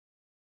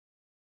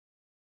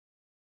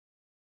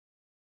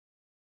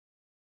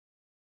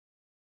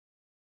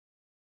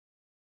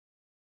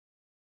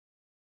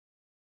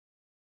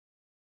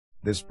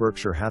This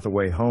Berkshire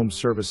Hathaway Home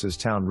Services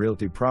Towne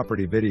Realty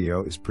property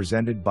video is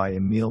presented by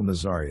Emil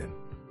Nazaryan.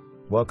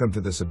 Welcome to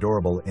this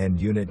adorable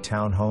end-unit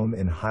townhome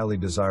in highly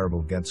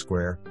desirable Ghent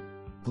Square.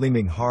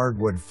 Gleaming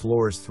hardwood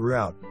floors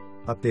throughout,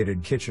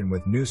 updated kitchen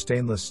with new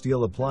stainless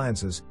steel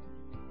appliances,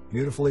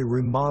 beautifully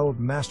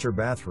remodeled master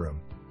bathroom.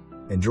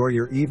 Enjoy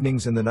your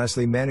evenings in the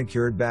nicely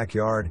manicured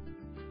backyard.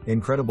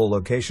 Incredible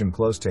location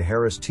close to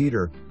Harris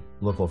Teeter,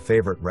 local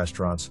favorite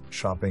restaurants,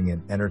 shopping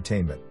and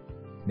entertainment.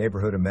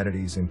 Neighborhood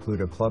amenities include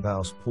a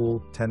clubhouse,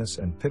 pool, tennis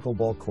and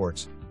pickleball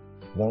courts.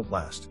 Won't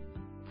last.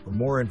 For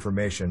more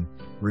information,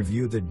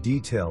 review the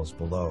details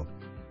below.